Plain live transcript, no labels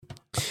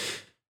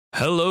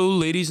Hello,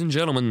 ladies and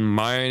gentlemen.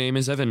 My name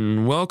is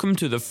Evan. Welcome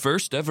to the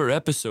first ever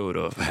episode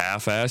of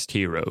Half-Assed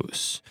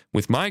Heroes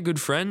with my good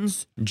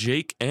friends,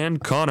 Jake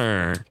and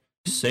Connor.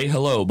 Say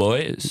hello,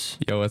 boys.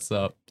 Yo, what's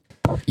up?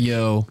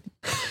 Yo.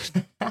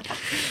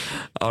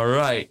 All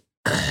right.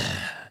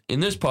 In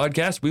this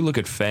podcast, we look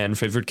at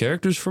fan-favorite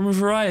characters from a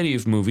variety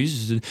of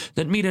movies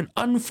that meet an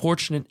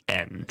unfortunate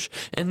end,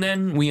 and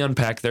then we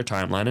unpack their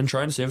timeline and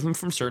try and save them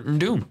from certain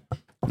doom.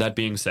 That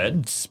being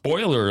said,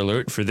 spoiler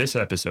alert for this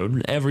episode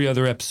and every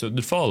other episode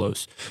that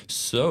follows.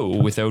 So,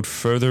 without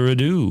further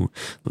ado,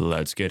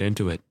 let's get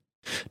into it.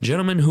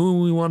 Gentlemen,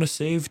 who we want to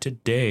save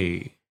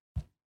today?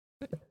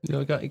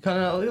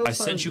 I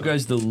sent you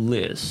guys the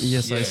list.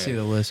 Yes, I see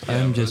the list.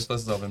 Yeah, I'm just.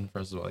 Let's open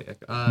first of all.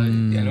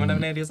 Anyone have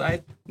any ideas?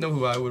 I know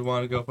who I would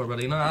want to go for,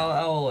 but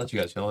I'll let you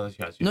guys chill.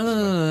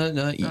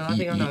 No.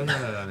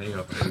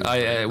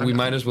 We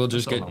might as well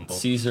just So get humble.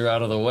 Caesar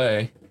out of the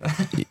way.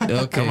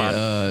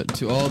 Okay.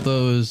 To all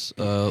those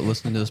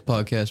listening to this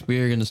podcast, we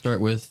are going to start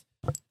with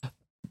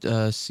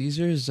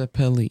Caesar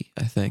Zepelli,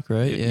 I think,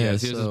 right? Yeah,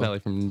 Caesar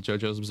Zepelli from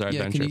Jojo's Bizarre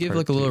Adventure. Can you give Part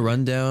like a little 2.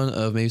 rundown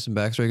of maybe some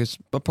backstory? Because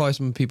probably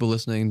some people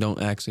listening don't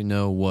actually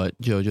know what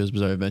Jojo's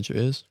Bizarre Adventure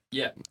is.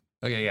 Yeah.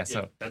 Okay, yeah.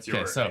 So that's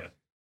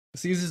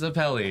Caesar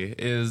Zepelli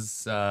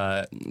is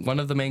one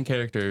of the main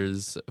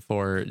characters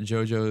for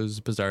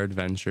Jojo's Bizarre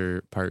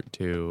Adventure Part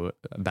 2: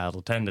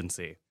 Battle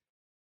Tendency.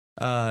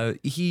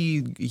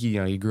 He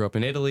grew up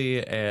in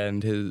Italy,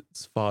 and his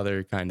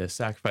father kind of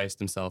sacrificed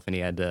himself, and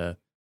he had to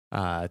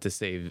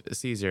save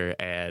Caesar,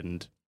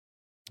 and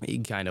he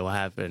kind of what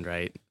happened,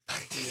 right?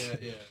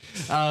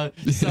 So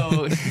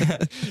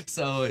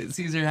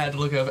Caesar had to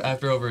look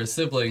after over his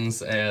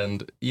siblings,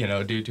 and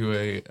due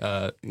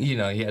to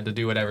he had to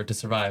do whatever to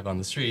survive on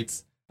the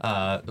streets.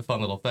 The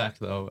fun little fact,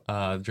 though,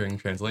 during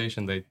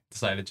translation, they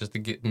decided just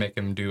to make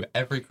him do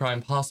every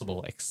crime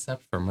possible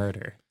except for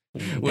murder.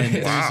 And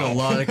there's a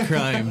lot of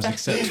crimes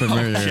except for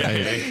murder.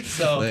 Okay. Right?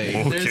 So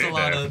there's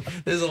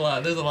a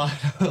lot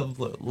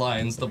of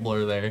lines to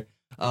blur there.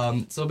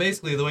 So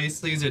basically, the way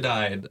Caesar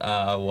died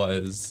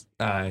was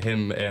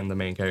him and the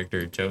main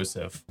character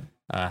Joseph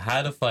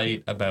had a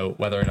fight about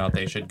whether or not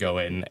they should go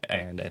in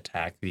and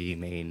attack the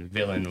main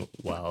villain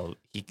while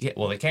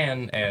they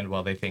can, and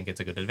while they think it's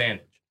a good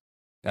advantage.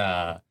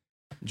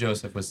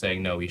 Joseph was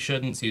saying no, we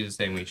shouldn't. Caesar's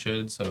saying we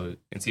should. And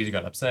Caesar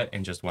got upset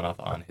and just went off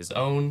on his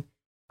own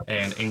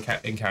and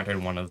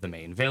encountered one of the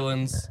main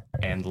villains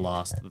and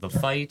lost the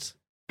fight.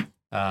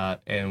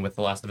 And with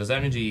the last of his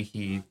energy,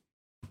 he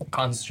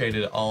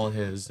concentrated all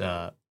his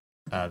the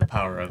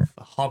power of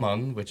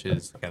Haman, which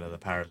is kind of the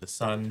power of the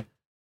sun,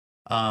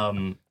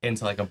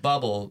 into like a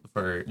bubble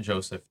for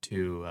Joseph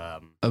to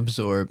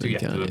Absorb.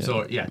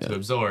 to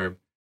absorb,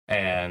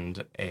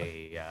 and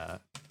a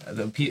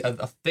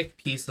thick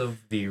piece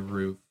of the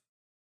roof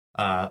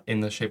in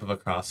the shape of a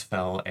cross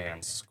fell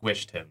and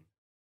squished him,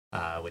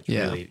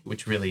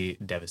 which really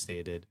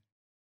devastated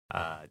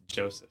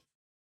Joseph.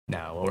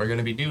 Now, what we're going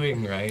to be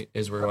doing, right,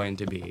 is we're going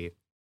to be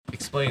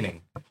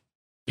explaining.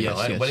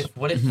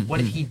 What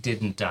if he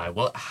didn't die?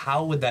 Well,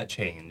 how would that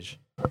change?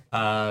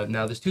 Now,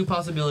 there's two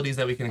possibilities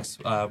that we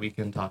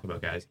can talk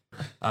about, guys.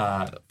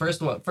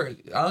 First,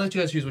 I'll let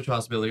you guys choose which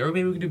possibility, or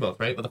maybe we can do both,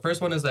 right? But the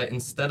first one is that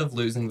instead of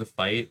losing the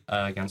fight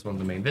against one of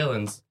the main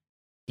villains,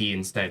 he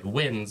instead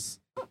wins.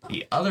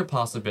 The other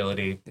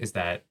possibility is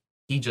that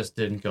he just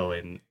didn't go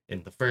in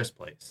the first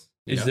place.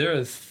 Is there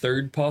a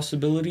third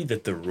possibility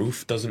that the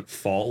roof doesn't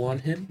fall on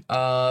him?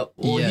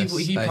 Yes,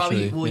 he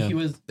probably actually, he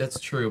was. That's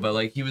true, but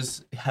like he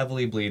was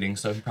heavily bleeding,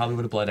 so he probably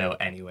would have bled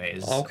out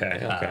anyways.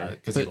 Okay.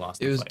 Because he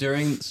lost. It was the fight.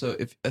 during. So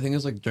I think it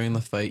was like during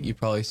the fight, you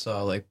probably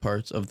saw like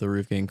parts of the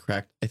roof getting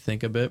cracked. I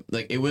think a bit.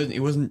 Like it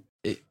wasn't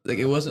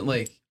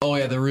like, oh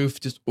yeah, the roof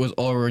just was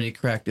already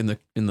cracked in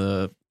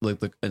a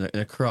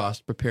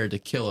cross prepared to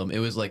kill him. It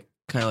was like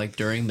kind of like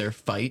during their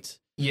fight.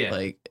 Yeah.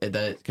 Like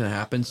that kind of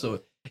happened.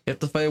 So if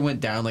the fight went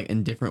down like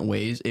in different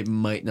ways, it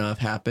might not have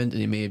happened, and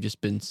he may have just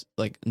been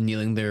like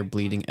kneeling there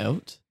bleeding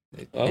out.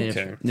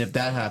 Okay. And if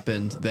that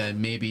happened,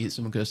 then maybe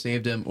someone could have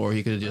saved him, or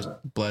he could have just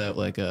bled out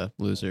like a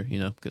loser,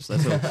 because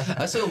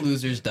that's how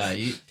losers die.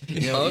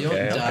 You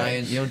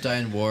don't die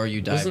in war.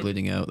 You die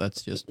bleeding out.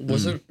 That's just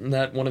Wasn't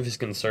that one of his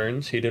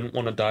concerns? He didn't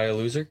want to die a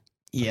loser.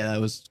 Yeah, that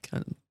was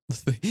kind of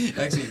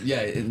actually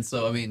yeah. And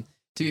so I mean,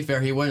 to be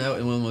fair, he went out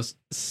in one of the most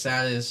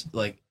saddest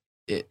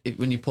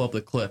when you pull up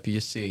the clip, you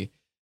just see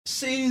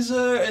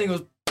Caesar, and he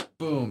goes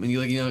boom, and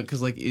you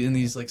because in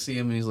these see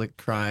him and he's like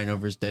crying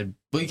over his dead.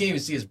 Well, you can't even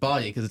see his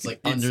body because it's like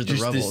under the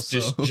rubble.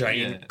 Just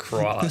giant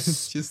cross.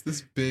 It's just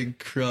this big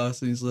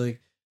cross, and he's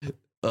like,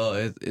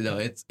 oh,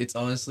 it's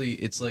honestly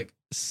it's like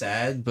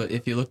sad, but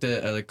if you looked at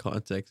it out of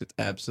context, it's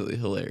absolutely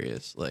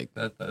hilarious. Like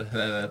that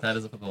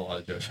is a lot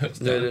of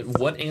JoJo's.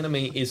 What anime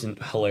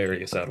isn't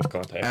hilarious out of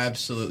context?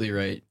 Absolutely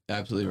right.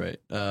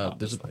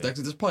 There's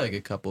probably like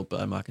a couple,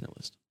 but I'm not gonna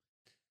list.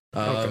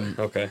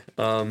 Okay.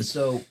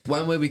 So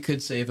one way we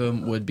could save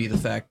him would be the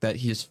fact that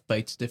he just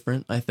fights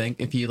different. I think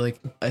if he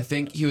I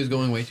think he was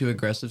going way too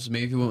aggressive. So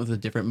maybe if he went with a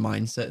different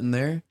mindset in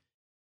there,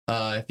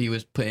 If he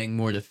was playing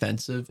more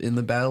defensive in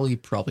the battle, he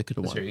probably could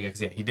have won. Sure, yeah,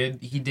 'cause, yeah, he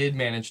did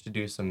manage to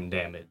do some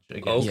damage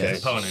against Okay,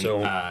 his opponent.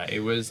 so- It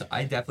was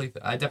I definitely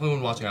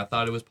when watching, I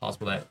thought it was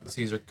possible that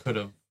Caesar could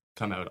have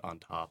come out on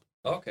top.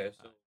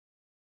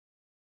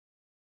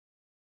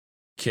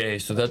 Okay,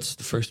 so that's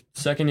the first.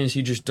 Second is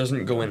he just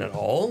doesn't go in at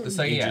all. The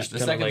second, He yeah, just the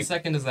kinda, second,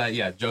 second is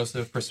that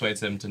Joseph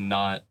persuades him to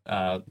not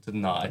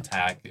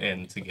attack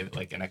and to give it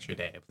like an extra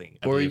day. I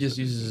Or he believe just was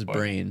uses his point.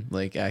 brain,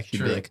 like actually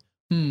be True. like,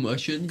 I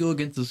shouldn't go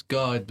against this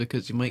god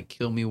because he might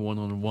kill me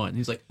one-on-one.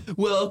 He's like,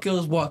 well, I'll kill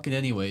his walking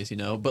anyways,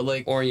 But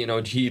like, Or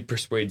he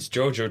persuades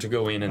Jojo to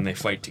go in and they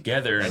fight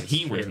together and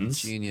he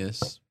wins.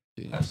 genius.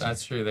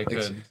 That's true. They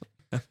could.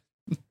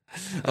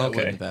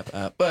 Okay. But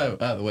out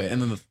of the way,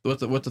 and then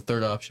what's the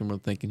third option we're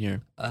thinking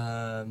here?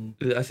 I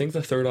think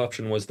the third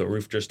option was the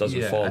roof just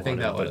doesn't fall I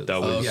think on him, but that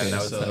was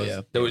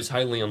yeah, that was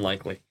highly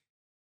unlikely.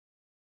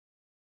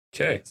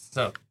 Okay.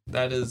 So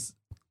that is.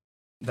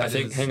 I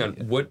think. Hang on.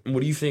 What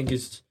do you think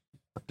is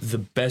the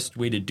best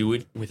way to do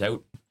it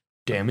without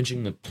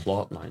damaging the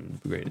plot line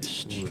the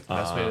greatest? Ooh, the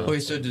best way to- Wait,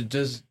 so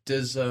does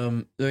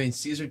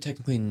Caesar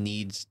technically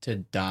needs to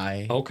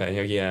die?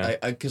 Okay. Yeah.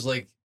 Because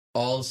like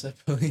all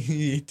Zepelli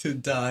need to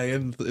die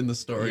in the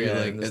story. Yeah,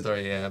 like in the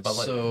story, yeah. But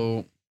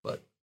like,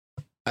 but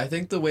I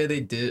think the way they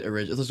did it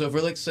originally. So if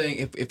we're like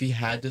saying if he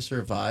had to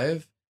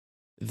survive,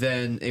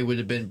 then it would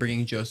have been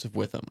bringing Joseph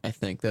with him. I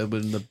think that would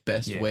have been the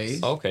best Yes. way.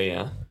 Okay.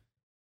 Yeah.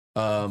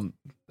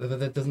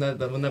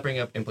 wouldn't that bring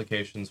up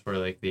implications for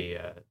like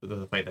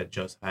the fight that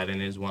Joseph had in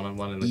his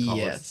one-on-one in the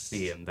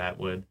Colosseum? That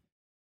would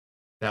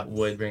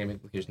bring up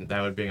implications.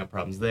 That would bring up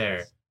problems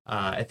there.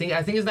 I think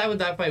is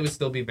that fight would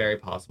still be very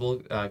possible,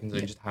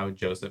 considering just how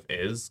Joseph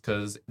is,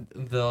 because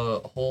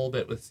the whole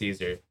bit with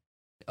Caesar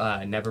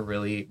never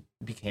really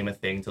became a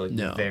thing till like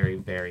the very,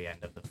 very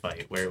end of the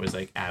fight, where it was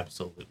like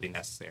absolutely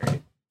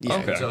necessary. Yeah.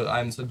 Okay.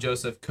 So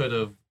Joseph could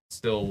have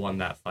still won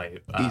that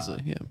fight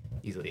easily,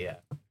 yeah.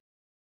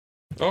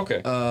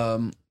 Okay.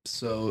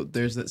 So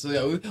there's that. So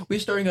yeah, we're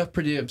starting off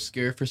pretty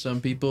obscure for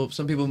some people.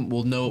 Some people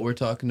will know what we're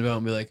talking about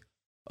and be like,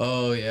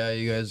 "Oh yeah,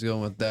 you guys are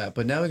going with that."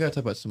 But now we gotta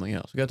talk about something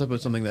else. We gotta talk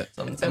about something that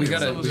We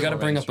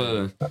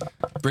gotta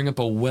bring up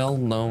a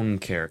well-known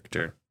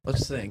character.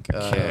 Let's think.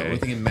 Okay. We're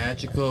thinking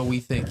magical. We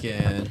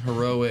thinking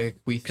heroic.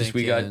 We Because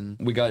thinking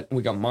we got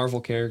Marvel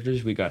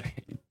characters, we got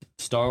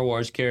Star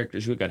Wars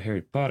characters, we got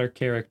Harry Potter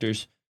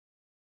characters.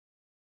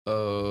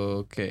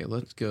 Okay,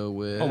 let's go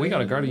with. Oh, we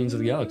got a Guardians of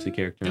the Galaxy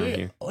character on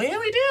here. Oh yeah,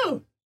 we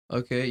do.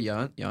 Okay,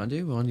 Yondu.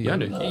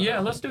 Yondu. Yeah,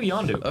 let's do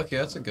Yondu. Okay,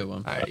 that's a good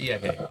one. All right, yeah,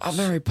 okay. I'm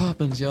Mary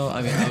Poppins, y'all.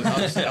 I mean,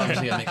 obviously, you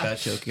gotta make that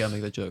joke. You gotta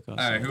make that joke. All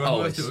right, who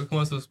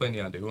wants to explain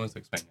Yondu? Who wants to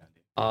explain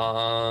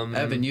Yondu?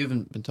 Evan, you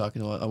haven't been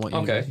talking a lot. I want you.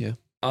 Okay. To,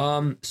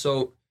 yeah.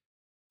 So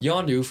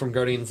Yondu from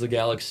Guardians of the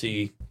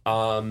Galaxy,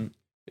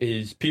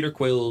 is Peter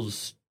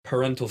Quill's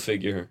parental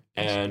figure,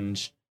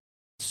 and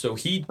so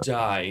he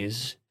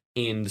dies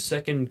in the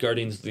second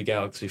Guardians of the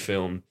Galaxy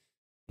film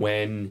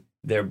when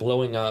they're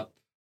blowing up.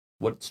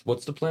 What's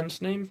the planet's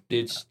name?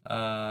 It's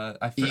I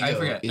Ego.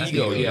 forget.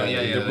 Ego. Yeah,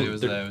 It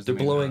was they're the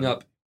main blowing one.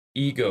 up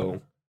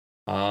Ego,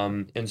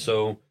 and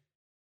so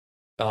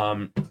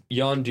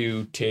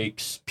Yondu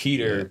takes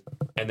Peter,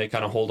 and they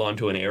kind of hold on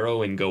to an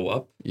arrow and go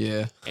up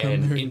Yeah.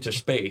 and into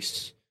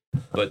space.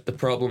 But the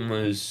problem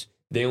was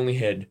they only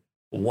had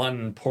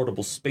one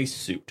portable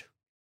spacesuit,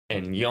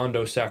 and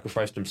Yondu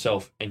sacrificed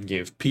himself and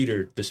gave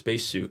Peter the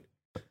spacesuit.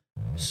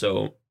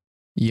 So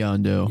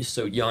Yondu.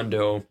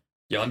 Yondu.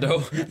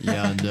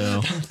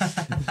 Yondu.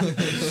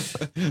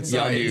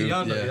 Sorry, Yondu,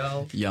 Yondu, yeah.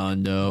 y'all.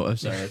 Yondu. I'm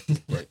sorry.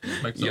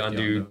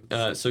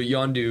 Yondu. So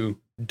Yondu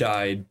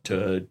died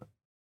to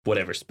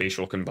whatever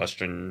spatial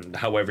combustion,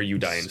 however you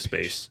die in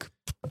space.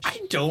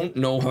 I don't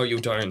know how you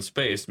die in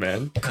space,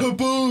 man.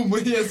 Kaboom!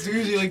 Yeah, as soon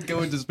as you like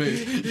go into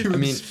space, you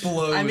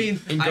explode.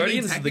 In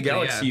Guardians of the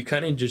Galaxy, you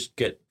kind of just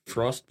get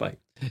frostbite.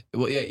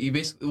 Well, yeah, he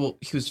was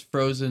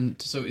frozen,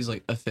 so he's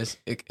like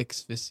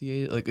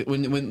asphyxiated, like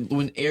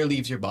when air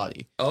leaves your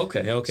body.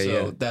 Okay,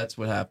 So that's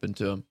what happened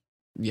to him.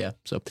 Yeah,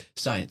 so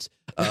science.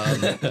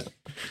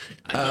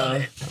 I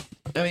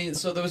mean,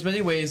 so there was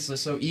many ways.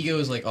 So Ego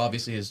is like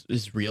obviously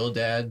his real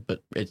dad,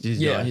 but he's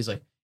not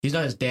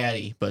his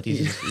daddy, but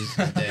he's his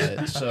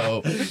dad.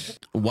 So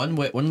one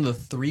of the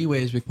three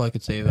ways we probably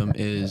could save him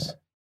is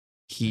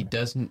he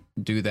doesn't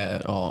do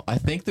that at all. I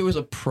think there was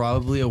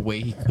probably a way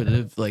he could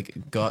have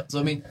like got. So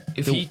I mean,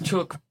 if he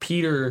took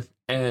Peter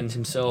and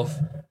himself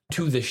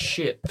to the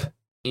ship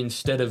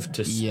instead of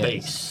to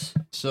space.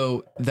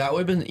 So that would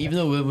have been, even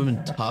though it would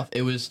have been tough,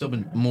 it would have still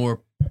been more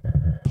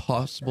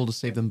possible to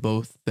save them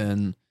both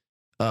than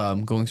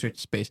going straight to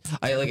space.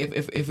 I like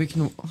if we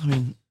can. I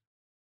mean,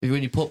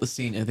 when you pull up the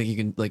scene, I think you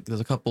can like. There's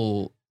a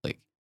couple like.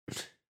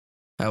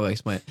 How do I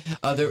explain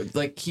it? There,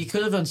 like he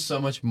could have done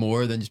so much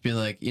more than just being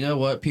like, you know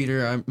what,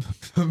 Peter, I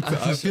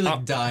feel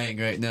like dying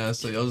right now,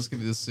 so I'll just give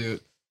you the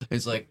suit.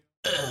 It's like,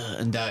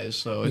 and dies.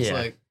 So it's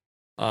like,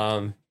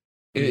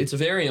 it's a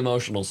very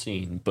emotional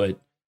scene, but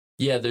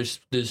yeah, there's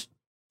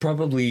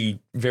probably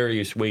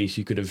various ways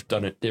you could have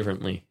done it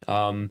differently.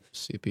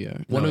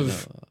 CPR. One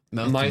of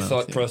mouth to my mouth,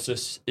 thought yeah.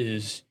 process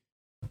is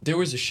there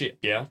was a ship,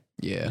 yeah?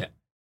 Yeah.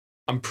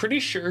 I'm pretty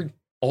sure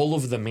all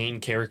of the main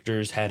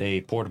characters had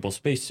a portable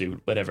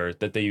spacesuit, whatever,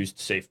 that they used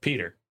to save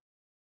Peter.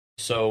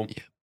 So,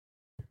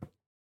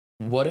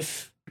 what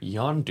if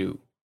Yondu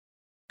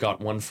got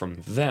one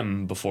from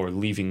them before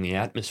leaving the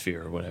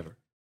atmosphere or whatever?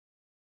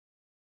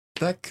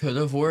 That could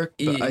have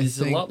worked, but It's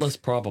I think a lot less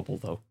probable,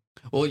 though.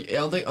 Well, I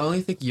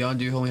only think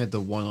Yondu only had the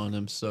one on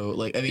him, so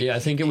like I mean, Yeah, I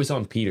think it was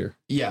on Peter.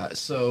 yeah.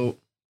 So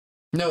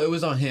no, it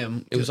was on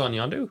him. It was on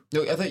Yondu?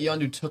 No, I thought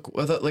Yondu took.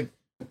 I thought like.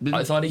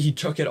 I thought he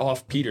took it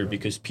off Peter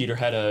because Peter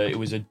had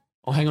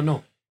oh, hang on,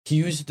 no. He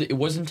used, it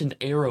wasn't an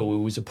arrow, it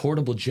was a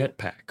portable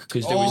jetpack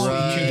because there was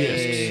two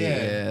discs.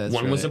 Yeah,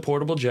 One was a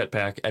portable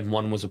jetpack and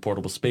one was a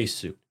portable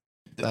spacesuit.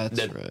 That's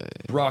that right.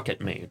 Rocket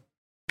made.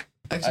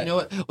 Actually, you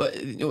know what?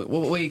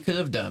 What he could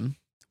have done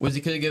was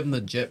he could have given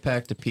the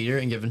jetpack to Peter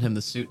and given him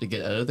the suit to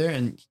get out of there,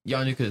 and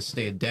Yondu could have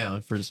stayed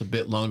down for just a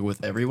bit longer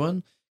with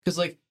everyone. Because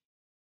like,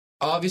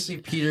 obviously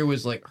Peter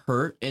was like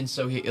hurt, and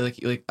so he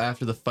like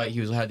after the fight he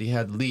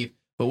had to leave.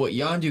 But what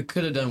Yondu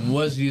could have done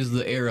was use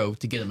the arrow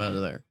to get him out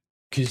of there.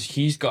 Because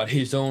he's got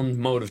his own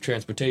mode of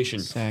transportation.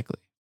 Exactly.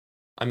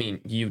 I mean,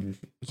 he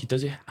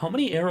does it. How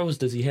many arrows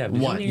does he have?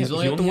 One. He's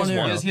only got the one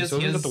arrow. He has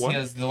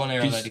the one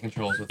arrow that he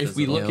controls with If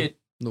we look at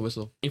the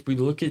whistle, if we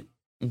look at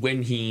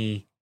when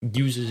he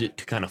uses it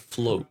to kind of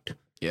float,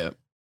 yeah.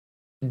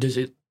 does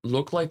it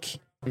look like?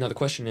 Now the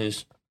question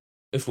is,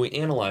 if we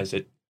analyze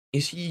it,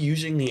 is he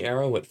using the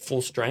arrow at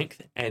full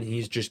strength and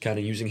he's just kind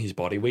of using his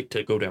body weight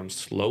to go down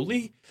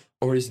slowly,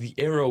 or is the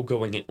arrow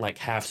going at like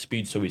half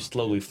speed so he's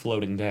slowly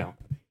floating down?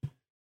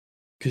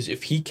 Because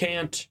if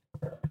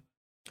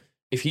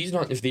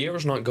the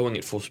arrow's not going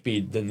at full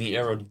speed, then the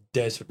arrow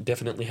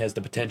definitely has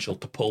the potential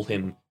to pull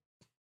him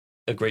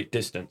a great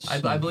distance.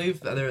 I believe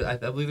there's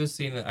a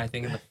scene, I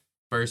think in the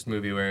first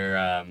movie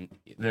where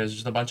there's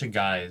just a bunch of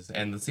guys,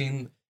 and the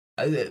scene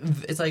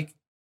it's like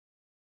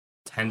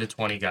 10 to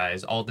 20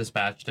 guys all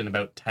dispatched in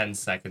about 10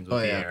 seconds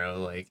with the arrow.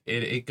 Like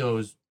it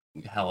goes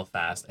hella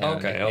fast.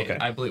 And Okay.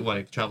 I believe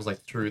it travels like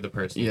through the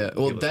person. Yeah.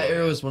 Well, that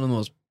arrow is one of the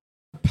most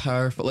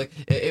powerful. Like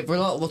if we're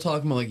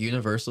talking about like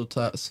universal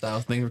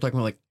style things, we're talking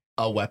about like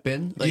a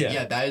weapon. Like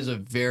yeah, that is a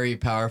very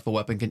powerful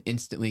weapon. Can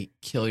instantly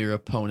kill your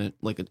opponent.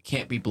 Like it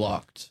can't be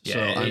blocked.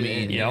 Yeah, so I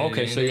mean,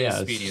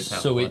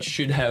 so it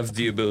should have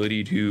the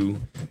ability to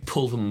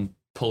pull him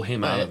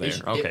out of there.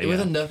 With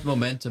enough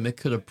momentum, it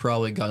could have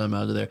probably got him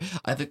out of there.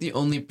 I think the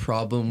only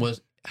problem was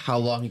how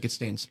long he could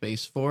stay in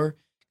space for.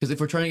 Because if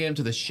we're trying to get him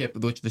to the ship,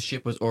 which the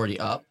ship was already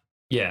up,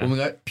 when we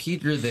got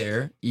Peter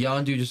there,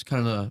 Yondu just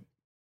kind of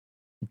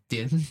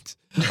didn't.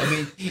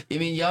 I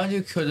mean,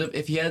 Yondu could have,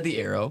 if he had the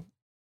arrow,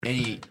 and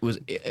he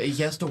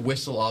has to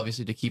whistle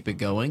obviously to keep it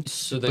going.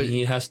 So then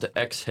he has to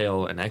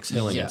exhale, and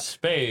exhaling in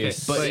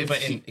space. Okay,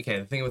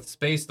 the thing with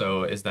space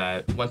though is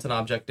that once an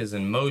object is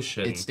in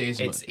motion, it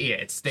stays at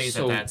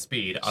that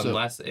speed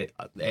unless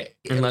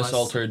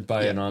altered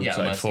by an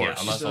on-site force.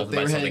 So if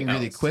they were heading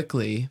really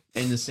quickly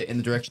in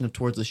the direction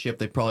towards the ship,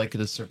 they probably could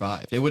have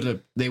survived. They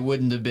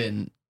wouldn't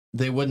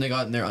have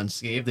gotten there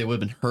unscathed. They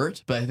would have been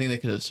hurt, but I think they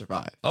could have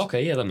survived.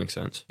 Okay, yeah, that makes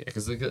sense. Yeah,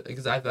 because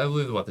I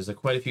believe there's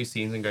quite a few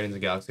scenes in Guardians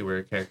of the Galaxy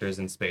where characters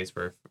in space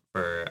for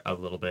a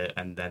little bit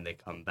and then they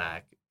come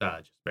back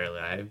just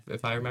barely.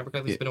 If I remember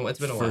correctly, it's been a while.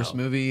 First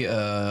movie,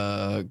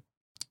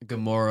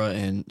 Gamora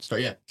and Star.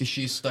 Yeah, because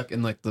she's stuck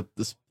in like the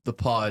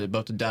pod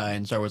about to die,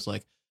 and Star Wars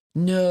like,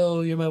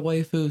 no, you're my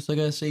waifu, so I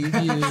gotta save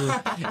you.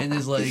 And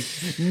he's like,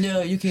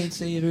 no, you can't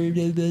save her. I'm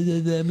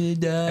gonna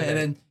die. And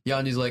then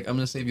Yondu's like, I'm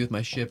gonna save you with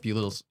my ship, you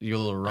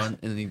little runt.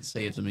 And then he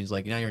saves him. He's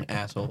like, now you're an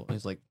asshole. And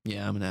he's like,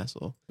 yeah, I'm an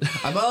asshole.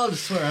 I'm allowed to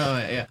swear.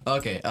 Yeah.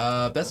 Okay.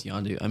 That's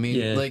Yondu. I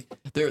mean, like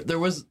there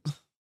was.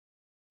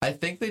 I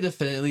think they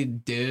definitely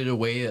did it a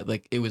way that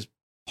like it was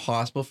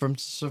possible for him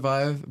to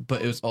survive,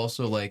 but it was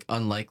also like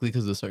unlikely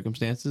because of the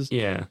circumstances.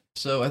 Yeah.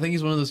 So I think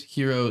he's one of those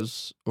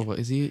heroes, or what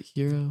is he a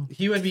hero?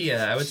 He would be.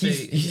 I would say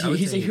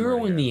he's a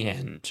hero in the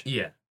end.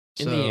 Yeah.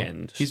 In the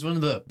end, he's one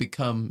of the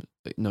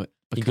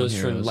he goes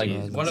from like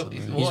he's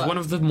one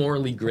of the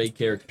morally great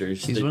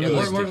characters. He's one of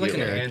those more like an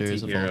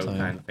characters anti-hero of all time.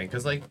 kind of thing,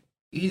 because like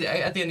he's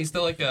at the end he's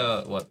still like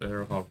what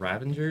they're called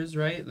Ravengers,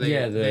 right?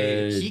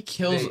 He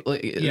kills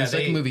in the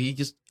second movie. He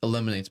just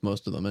eliminates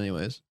most of them,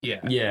 anyways.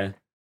 Yeah.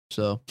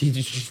 So he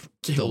just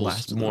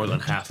kills more than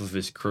half of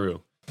his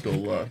crew.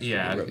 I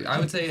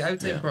would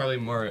say probably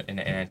more an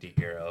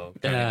anti-hero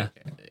kind of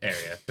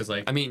area, because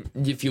like I mean,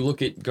 if you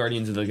look at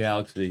Guardians of the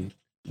Galaxy,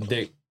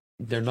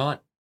 they're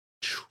not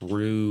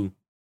true.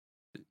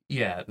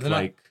 Yeah, they're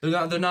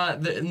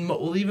not.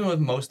 Well, even with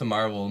most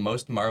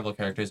Marvel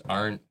characters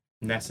aren't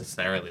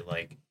necessarily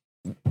like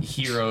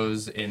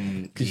heroes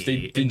in because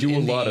they do a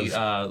lot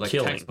of like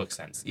killing. Textbook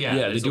sense.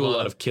 They do a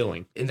lot of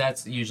killing, and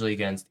that's usually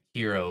against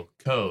hero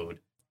code.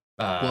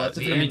 Well, if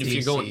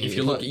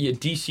you look at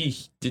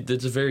DC,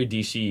 that's a very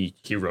DC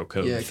hero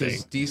code thing. Yeah,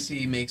 because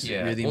DC makes it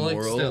really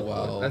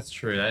moral. That's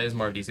true. That is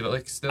more DC, but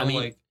like still,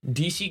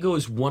 DC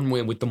goes one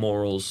way with the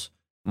morals,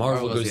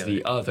 Marvel goes goes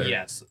the other.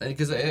 Yes,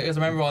 because I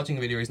remember watching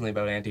a video recently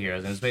about anti-heroes,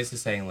 and it was basically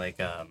saying like,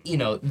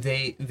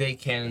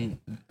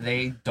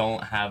 they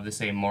don't have the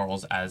same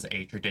morals as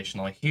a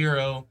traditional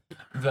hero,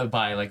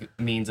 by like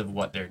means of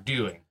what they're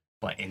doing.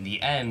 But in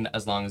the end,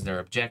 as long as their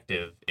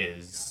objective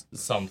is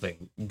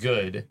something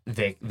good,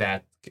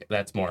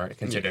 that's more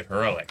considered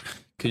heroic.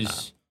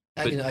 Because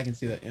I can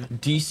see that. Yeah.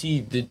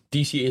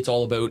 DC, it's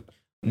all about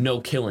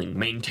no killing,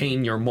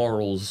 maintain your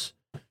morals,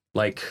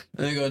 like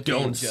And they go into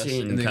don't Injustice-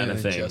 sin and they kind go of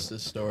into thing.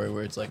 Justice story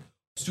where it's like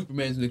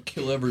Superman's gonna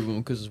kill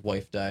everyone because his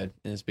wife died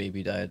and his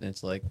baby died, and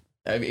it's like,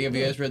 have you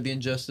guys read the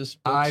Injustice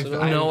books at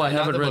all? No, I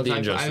not haven't read books. the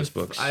Injustice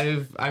books.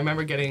 I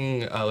remember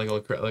getting like a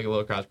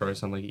little crash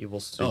course on like evil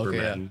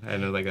Superman,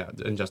 and like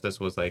Injustice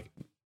was like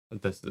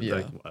this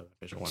like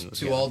official one.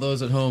 To all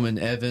those at home and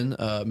Evan,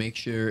 make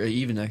sure,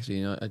 even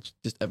actually,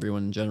 just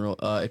everyone in general,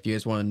 if you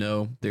guys want to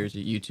know, there's a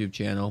YouTube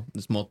channel.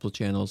 There's multiple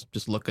channels.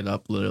 Just look it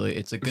up. Literally,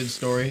 it's a good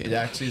story. It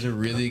actually is a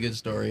really good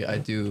story. I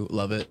do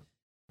love it.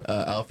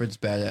 Alfred's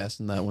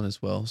badass in that one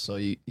as well. So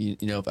you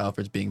know, if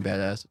Alfred's being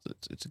badass,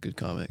 it's a good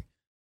comic.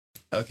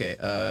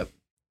 Okay.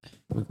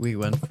 We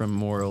went from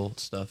moral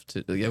stuff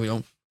to we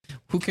don't.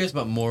 Who cares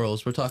about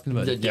morals? We're talking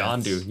about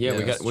Yondu. Yeah,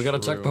 we got to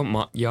talk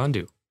about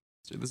Yondu.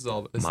 So this is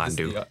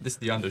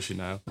the Yondu shit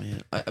now. Yeah.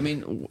 I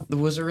mean,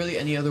 was there really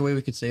any other way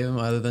we could save him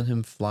other than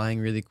him flying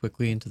really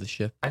quickly into the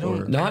ship?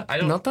 Not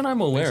that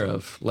I'm aware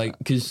of. Like,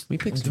 because We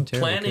picked the some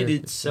terrible planet characters.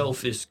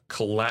 itself is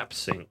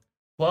collapsing.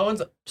 Well,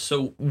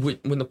 So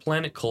when the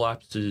planet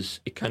collapses,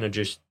 it kind of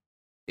just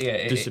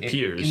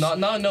disappears. It's not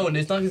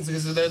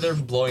because they're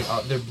blowing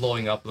up. They're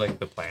blowing up like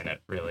the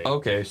planet, really.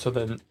 Okay, so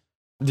then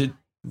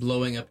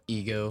blowing up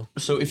ego.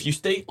 so if you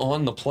stay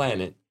on the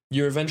planet,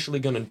 you're eventually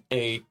gonna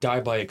A, die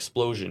by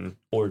explosion,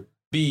 or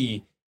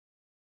B,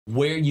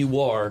 where you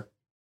are,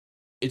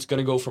 it's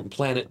gonna go from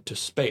planet to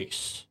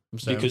space.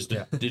 sorry, Because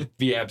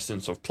the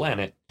absence of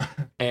planet,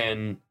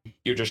 and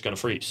you're just gonna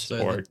freeze.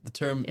 So or the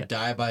term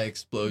 "die by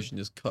explosion"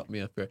 just cut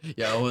me off guard.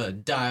 Yeah, I want to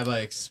die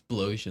by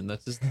explosion.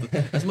 That's just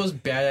that's the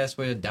most badass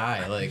way to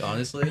die. Like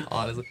honestly,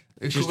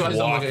 just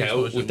walk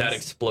out with that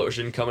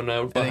explosion coming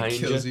out and behind it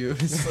kills you.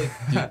 It's like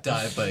you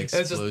die by It's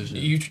explosion.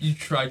 just you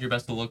tried your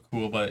best to look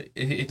cool, but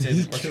it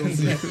didn't work. kills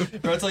you.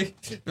 Bro, it's like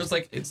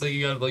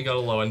you got a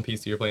low end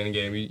PC. You're playing a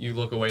game. You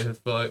look away to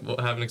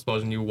have an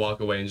explosion. You walk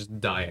away and just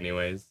die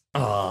anyways.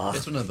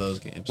 It's one of those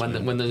games.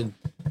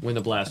 When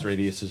the blast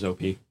radius is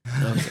OP. Well,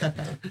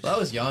 that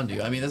was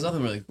Yondu. I mean, there's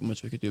nothing really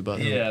much we could do about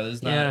him. Yeah,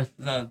 there's not.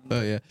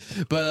 Oh yeah,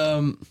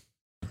 but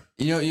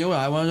you know what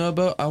I want to know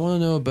about? I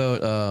want to know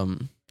about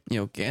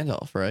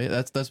Gandalf, right?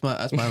 That's my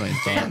main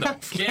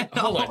thought.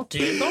 Hold on,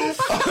 Gandalf?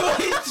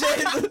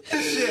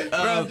 Shit.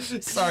 Bro,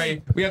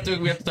 sorry, we have to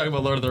talk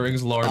about Lord of the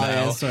Rings lore now.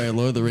 Yeah, sorry,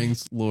 Lord of the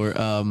Rings lore.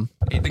 The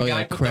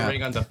guy put the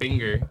ring on the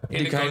finger.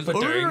 The guy put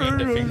the ring on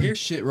the finger?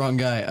 Shit, wrong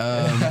guy.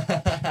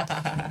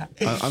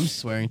 I'm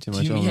swearing too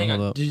much. Hang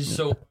Hold on. up.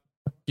 So,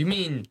 you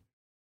mean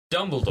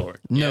Dumbledore?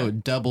 No,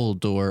 double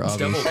door,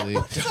 obviously.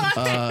 Yeah.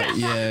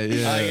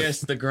 I guess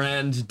the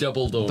grand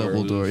double door.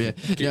 Dumbledore, yeah.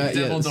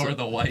 Dumbledore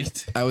the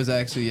White. I was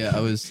actually, I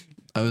was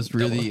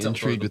really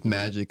intrigued with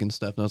magic and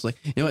stuff, and I was like,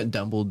 you know what,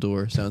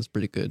 Dumbledore sounds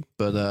pretty good.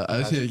 But I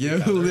was like,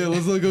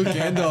 let's look at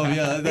Gandalf.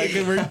 Yeah, that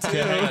could work too.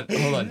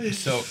 Okay, hold on.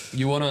 So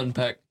you want to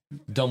unpack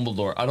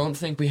Dumbledore? I don't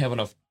think we have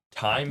enough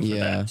time for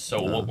that.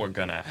 So what we're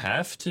gonna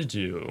have to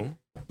do?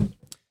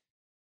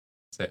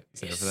 Save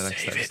it for the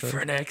next Save it episode.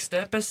 for next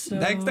episode.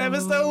 Next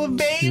episode,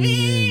 Tune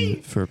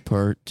in for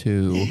part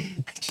 2.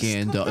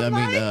 Gandalf. I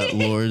mean,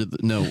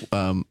 Lord. No.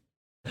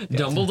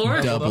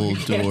 Dumbledore.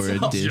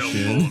 Dumbledore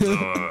edition.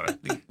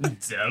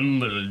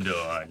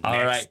 Dumbledore. All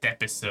Next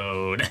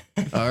episode.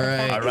 All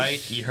right. All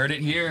right, you heard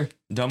it here.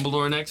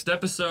 Dumbledore next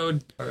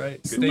episode. All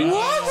right. Stay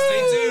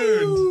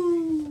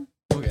tuned.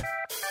 Okay.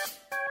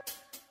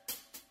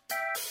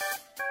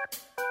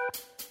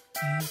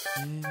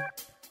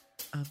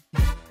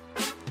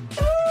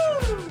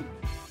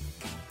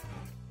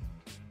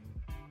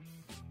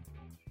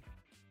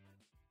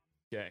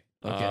 Okay.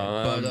 Okay,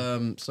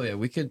 but so yeah,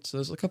 we could. So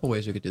there's a couple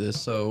ways we could do this.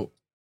 So,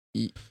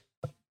 okay,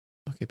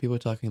 people are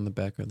talking in the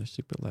background. They're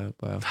super loud.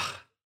 Wow.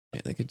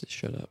 Yeah, they could just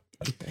shut up.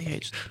 Okay,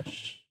 guys.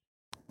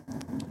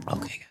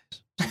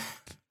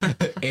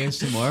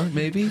 ASMR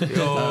maybe.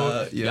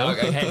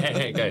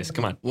 Hey, guys,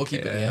 come on. We'll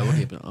keep it. Yeah, we'll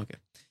keep it on. Okay.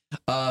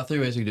 3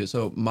 ways we can do it.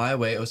 So my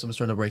way. Oh, someone's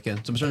trying to break in.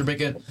 Who's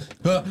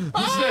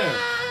there?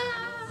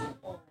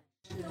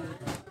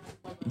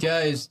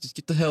 Guys, just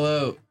get the hell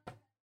out.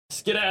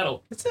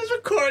 Skedaddle. It says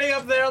recording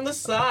up there on the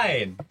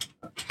side.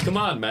 Come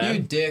on, You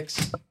man.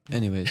 dicks.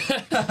 Anyways,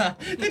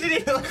 They didn't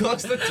even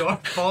close the door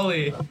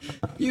fully.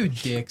 you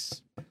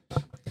dicks.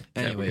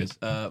 Anyways,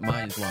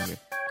 mine is longer.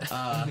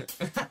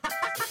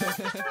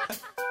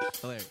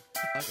 Hilarious. Okay,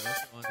 let's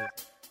go on to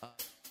this.